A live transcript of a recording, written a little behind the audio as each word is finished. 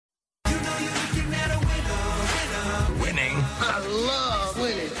winning. I love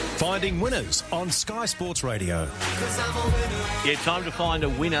winning. Finding winners on Sky Sports Radio. Yeah, time to find a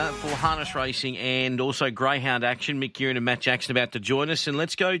winner for harness racing and also Greyhound action. Mick Guerin and Matt Jackson about to join us. And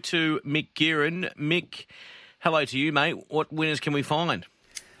let's go to Mick Guerin. Mick, hello to you, mate. What winners can we find?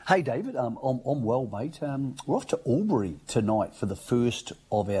 Hey, David. I'm well, mate. We're off to Albury tonight for the first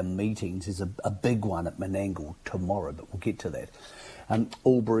of our meetings. There's a big one at Menangle tomorrow, but we'll get to that.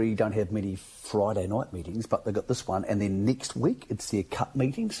 Albury don't have many Friday night meetings, but they've got this one. And then next week, it's their cup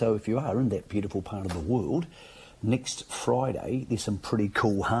meeting. So if you are in that beautiful part of the world, next Friday, there's some pretty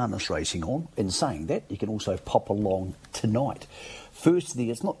cool harness racing on. In saying that, you can also pop along tonight. Firstly,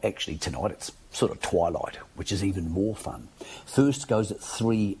 it's not actually tonight, it's sort of twilight, which is even more fun. First goes at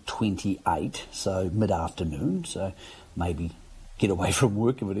 3:28, so mid-afternoon, so maybe get away from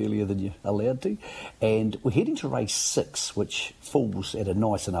work a bit earlier than you're allowed to. And we're heading to race 6, which falls at a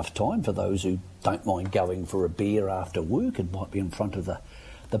nice enough time for those who don't mind going for a beer after work and might be in front of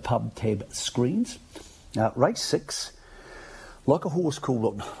the pub tab screens. Race 6, like a horse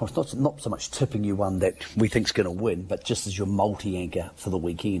called, it's not so much tipping you one that we think's going to win, but just as your multi-anchor for the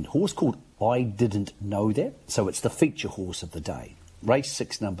weekend. Horse called I Didn't Know That, so it's the feature horse of the day. Race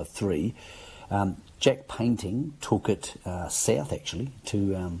 6, number 3, Jack Painting took it south, actually,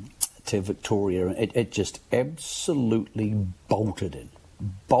 to Victoria, and it just absolutely bolted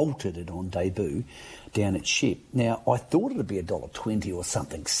it on debut down at Shep. Now, I thought it'd be $1.20 or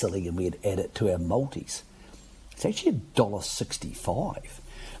something silly and we'd add it to our multis. It's actually $1.65.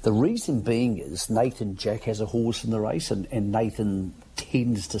 The reason being is Nathan Jack has a horse in the race and Nathan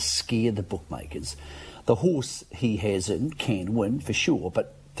tends to scare the bookmakers. The horse he has in can win for sure,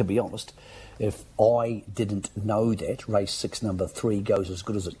 but to be honest, if I Didn't Know That, race 6, number 3, goes as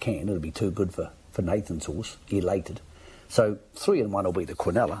good as it can, it'll be too good for Nathan's horse, Elated. So 3 and 1 will be the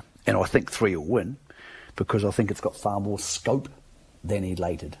Quinella, and I think 3 will win because I think it's got far more scope than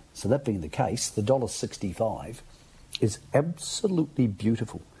Elated. So that being the case, the $1.65 is absolutely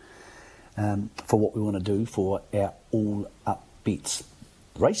beautiful for what we want to do for our all-up bets.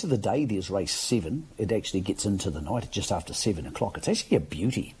 Race of the day, there's race 7. It actually gets into the night just after 7 o'clock. It's actually a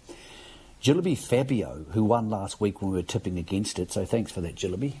beauty. Jillaby Fabio, who won last week when we were tipping against it, so thanks for that,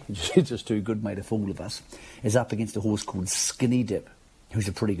 Jillaby. It's just too good, made a fool of us, is up against a horse called Skinny Dip, who's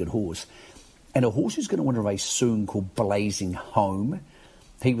a pretty good horse. And a horse who's going to win a race soon called Blazing Home.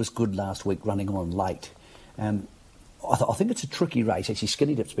 He was good last week running on late. I think it's a tricky race. Actually,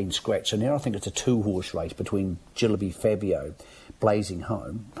 Skinny Dip's been scratched, so now I think it's a 2-horse race between Jillaby Fabio, Blazing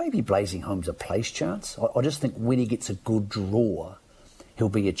Home. Maybe Blazing Home's a place chance. I just think when he gets a good draw, he'll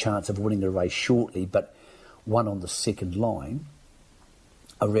be a chance of winning the race shortly, but one on the second line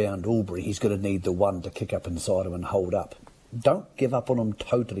around Albury, he's going to need the one to kick up inside him and hold up. Don't give up on him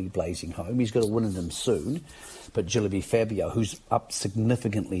totally, Blazing Home. He's got to win in him soon, but Jillaby Fabio, who's up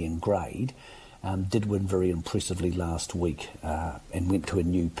significantly in grade, did win very impressively last week and went to a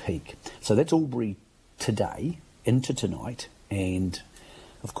new peak. So that's Albury today, into tonight, and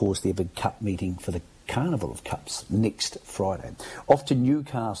of course their big cup meeting for the Carnival of Cups next Friday. Off to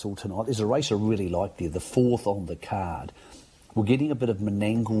Newcastle tonight. There's a race I really like there, the 4th on the card. We're getting a bit of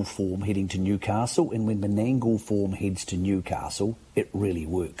Menangle form heading to Newcastle, and when Menangle form heads to Newcastle, it really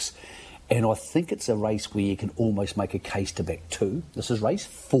works. And I think it's a race where you can almost make a case to back 2. This is race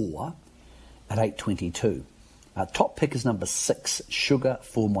 4 at 8:22. Top pick is number 6, Sugar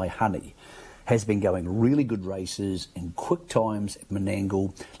for My Honey. Has been going really good races in quick times at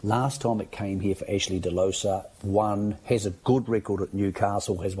Menangle. Last time it came here for Ashley DeLosa, won, has a good record at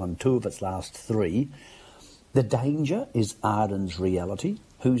Newcastle, has won 2 of its last 3. The danger is Arden's Reality,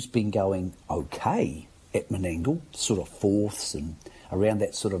 who's been going okay at Menangle, sort of 4ths and around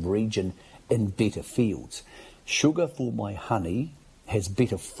that sort of region in better fields. Sugar for My Honey has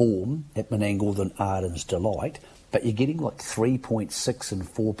better form at Menangle than Arden's Delight, but you're getting like 3.6 and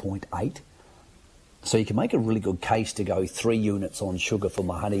 4.8. So you can make a really good case to go 3 units on Sugar for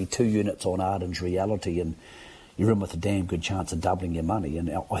My Honey, 2 units on Arden's Reality, and you're in with a damn good chance of doubling your money. And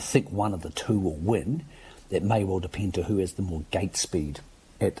I think one of the 2 will win. It may well depend to who has the more gate speed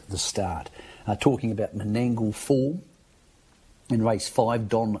at the start. Talking about Menangle form, in race 5,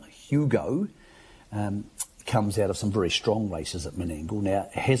 Don Hugo comes out of some very strong races at Menangle. Now,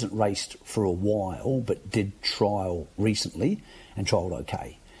 hasn't raced for a while, but did trial recently and trialled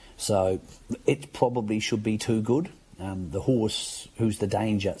okay. So it probably should be too good. The horse who's the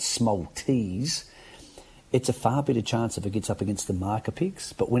danger, Small Tease, it's a far better chance if it gets up against the marker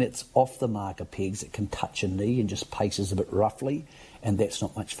pegs, but when it's off the marker pegs, it can touch a knee and just paces a bit roughly, and that's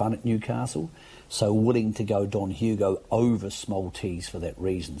not much fun at Newcastle. So willing to go Don Hugo over Small Tease for that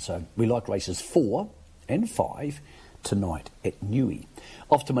reason. So we like races 4 and 5 tonight at Newey.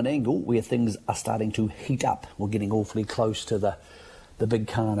 Off to Menangle, where things are starting to heat up. We're getting awfully close to the big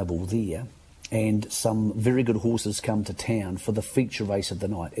carnival there. And some very good horses come to town for the feature race of the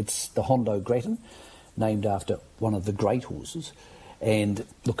night. It's the Hondo Grattan, named after one of the great horses, and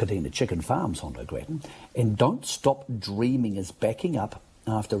Lucadina Chicken Farms Hondo Grattan. And Don't Stop Dreaming is backing up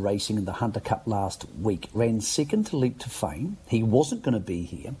after racing in the Hunter Cup last week. Ran second to Leap to Fame. He wasn't going to be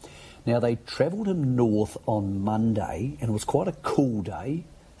here. Now, they travelled him north on Monday, and it was quite a cool day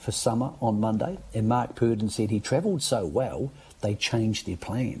for summer on Monday. And Mark Purdon said he travelled so well, they changed their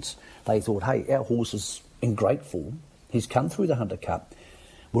plans. They thought, hey, our horse is in great form. He's come through the Hunter Cup.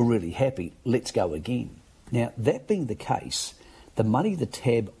 We're really happy. Let's go again. Now, that being the case, the money the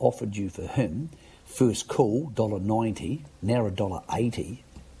tab offered you for him, first call, $1.90, now $1.80,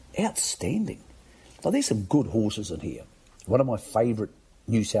 outstanding. Now, there's some good horses in here. One of my favourite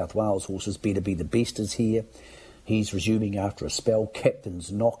New South Wales horses, Better Be the Best, is here. He's resuming after a spell.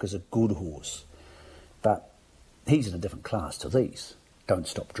 Captain's Knock is a good horse. But he's in a different class to these. Don't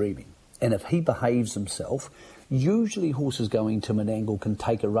Stop Dreaming. And if he behaves himself, usually horses going to Menangle can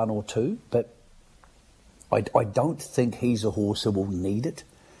take a run or two, but I don't think he's a horse who will need it,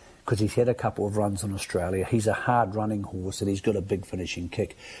 because he's had a couple of runs in Australia. He's a hard-running horse and he's got a big finishing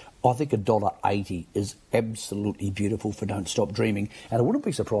kick. I think $1.80 is absolutely beautiful for Don't Stop Dreaming, and I wouldn't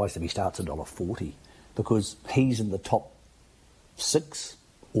be surprised if he starts $1.40, because he's in the top 6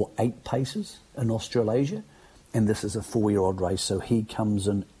 or 8 paces in Australasia. And this is a 4-year-old race, so he comes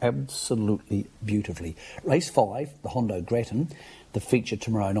in absolutely beautifully. Race 5, the Hondo Grattan, the feature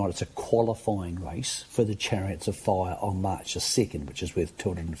tomorrow night. It's a qualifying race for the Chariots of Fire on March the 2nd, which is worth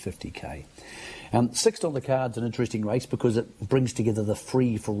 $250k. Sixth on the card's an interesting race because it brings together the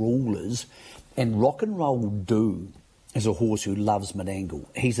free-for-allers. And Rock and Roll Do is a horse who loves Menangle.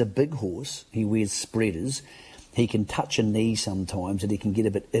 He's a big horse. He wears spreaders. He can touch a knee sometimes and he can get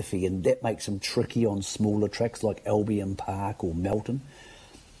a bit iffy, and that makes him tricky on smaller tracks like Albion Park or Melton.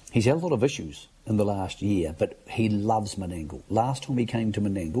 He's had a lot of issues in the last year, but he loves Menangle. Last time he came to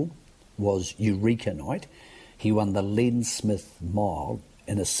Menangle was Eureka Night. He won the Len Smith Mile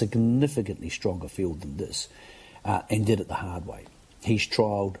in a significantly stronger field than this, and did it the hard way. He's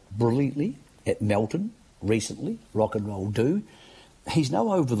trialled brilliantly at Melton recently, Rock and Roll Do. He's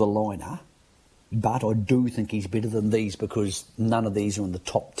no over-the-liner, but I do think he's better than these, because none of these are in the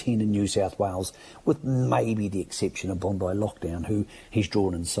top 10 in New South Wales, with maybe the exception of Bondi Lockdown, who he's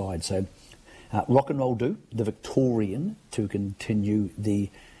drawn inside. So Rock and Roll Do, the Victorian, to continue the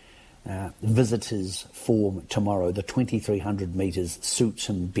visitors' form tomorrow. The 2,300 metres suits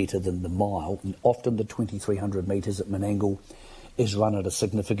him better than the mile, and often the 2,300 metres at Menangle is run at a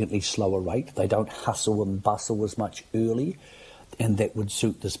significantly slower rate. They don't hustle and bustle as much early, and that would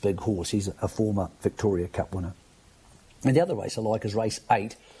suit this big horse. He's a former Victoria Cup winner. And the other race I like is race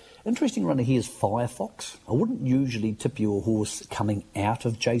 8. Interesting runner here is Firefox. I wouldn't usually tip you a horse coming out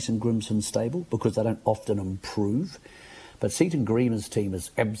of Jason Grimson's stable, because they don't often improve. But Seaton Greener's team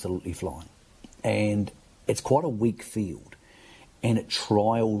is absolutely flying. And it's quite a weak field. And it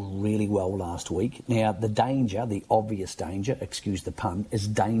trialled really well last week. Now, the danger, the obvious danger, excuse the pun, is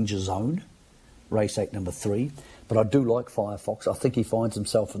Danger Zone, race 8, number 3. But I do like Firefox. I think he finds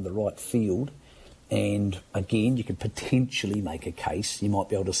himself in the right field. And again, you could potentially make a case. You might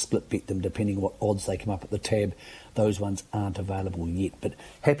be able to split bet them depending on what odds they come up at the tab. Those ones aren't available yet. But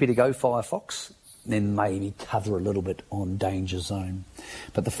happy to go Firefox. Then maybe cover a little bit on Danger Zone.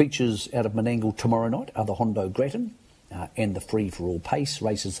 But the features out of Menangle tomorrow night are the Hondo Grattan and the free-for-all pace,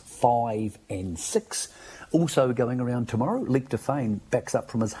 races 5 and 6. Also going around tomorrow, Leap to Fame backs up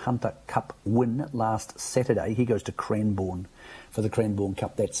from his Hunter Cup win last Saturday. He goes to Cranbourne for the Cranbourne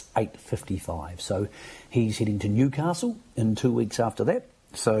Cup. That's $8.55. So he's heading to Newcastle in 2 weeks after that.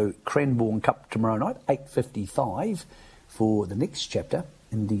 So Cranbourne Cup tomorrow night, $8.55 for the next chapter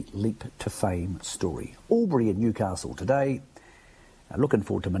in the Leap to Fame story. Albury and Newcastle today. Looking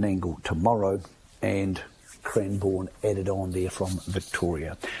forward to Menangle tomorrow, and Cranbourne added on there from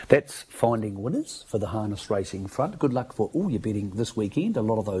Victoria. That's finding winners for the harness racing front. Good luck for all your betting this weekend. A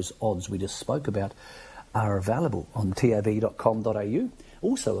lot of those odds we just spoke about are available on tab.com.au.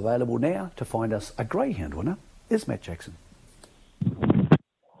 Also available now to find us a Greyhound winner is Matt Jackson.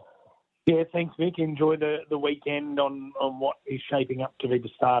 Yeah, thanks, Mick. Enjoy the weekend on what is shaping up to be the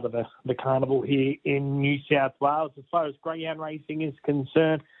start of the carnival here in New South Wales. As far as Greyhound racing is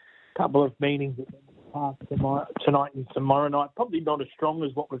concerned, a couple of meetings tonight and tomorrow night. Probably not as strong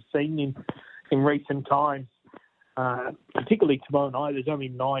as what we've seen in recent times. Particularly tomorrow night. There's only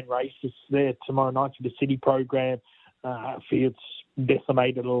 9 races there tomorrow night for the city program. Field's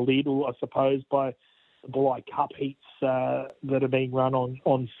decimated a little, I suppose, by Bulleye Cup heats that are being run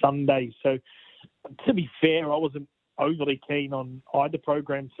on Sunday. So, to be fair, I wasn't overly keen on either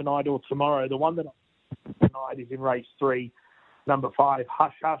program tonight or tomorrow. The one that I tonight is in race 3, number 5,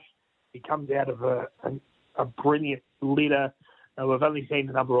 Hush Hush. He comes out of a brilliant litter. We've only seen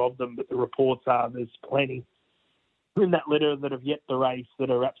a number of them, but the reports are there's plenty in that litter that have yet to race that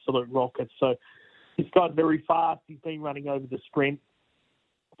are absolute rockets. So this guy's very fast. He's been running over the sprint.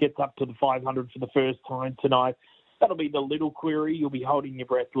 Gets up to the 500 for the first time tonight. That'll be the little query. You'll be holding your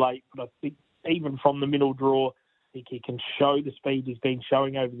breath late, but I think even from the middle draw, I think he can show the speed he's been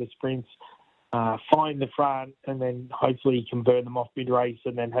showing over the sprints, find the front, and then hopefully he can burn them off mid-race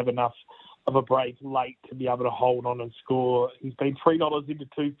and then have enough of a break late to be able to hold on and score. He's been $3 into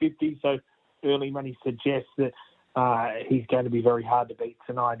 $2.50, so early money suggests that he's going to be very hard to beat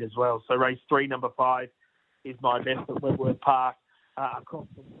tonight as well. So race 3, number 5, is my best at Wentworth Park.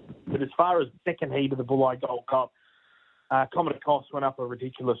 But as far as second heat of the Bulleye Gold Cup, Commodore Cost went up a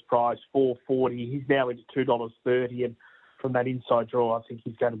ridiculous price, $4.40. He's now into $2.30, and from that inside draw, I think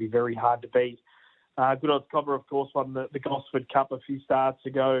he's going to be very hard to beat. Good Odds Cobber, of course, won the Gosford Cup a few starts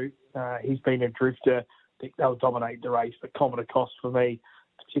ago. He's been a drifter. I think they'll dominate the race, but Commodore Cost for me,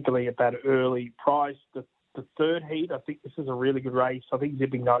 particularly at that early price. The third heat, I think this is a really good race. I think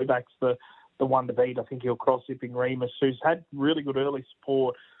Zipping Novak's the one to beat. I think he'll cross Zipping Remus, who's had really good early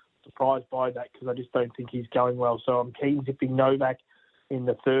support. Surprised by that because I just don't think he's going well. So I'm keen Zipping Novak in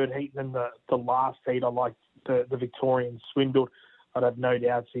the third heat. Then the last heat, I like the Victorian Swindled. I'd have no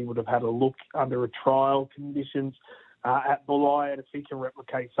doubts he would have had a look under a trial conditions at Bulleye. And if he can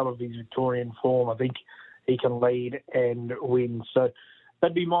replicate some of his Victorian form, I think he can lead and win. So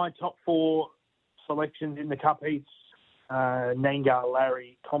that'd be my top 4 selections in the Cup heats. Nangar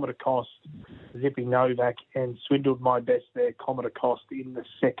Larry, Commodore Cost, Zipping Novak, and Swindled my best there, Commodore Cost in the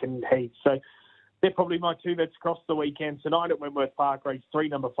second heat. So they're probably my 2 bets across the weekend. Tonight at Wentworth Park, race 3,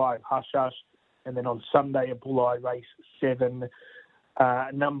 number 5, Hush Hush, and then on Sunday at Bulleye, race 7,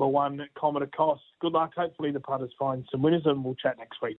 number 1, Commodore Cost. Good luck. Hopefully the punters find some winners, and we'll chat next week.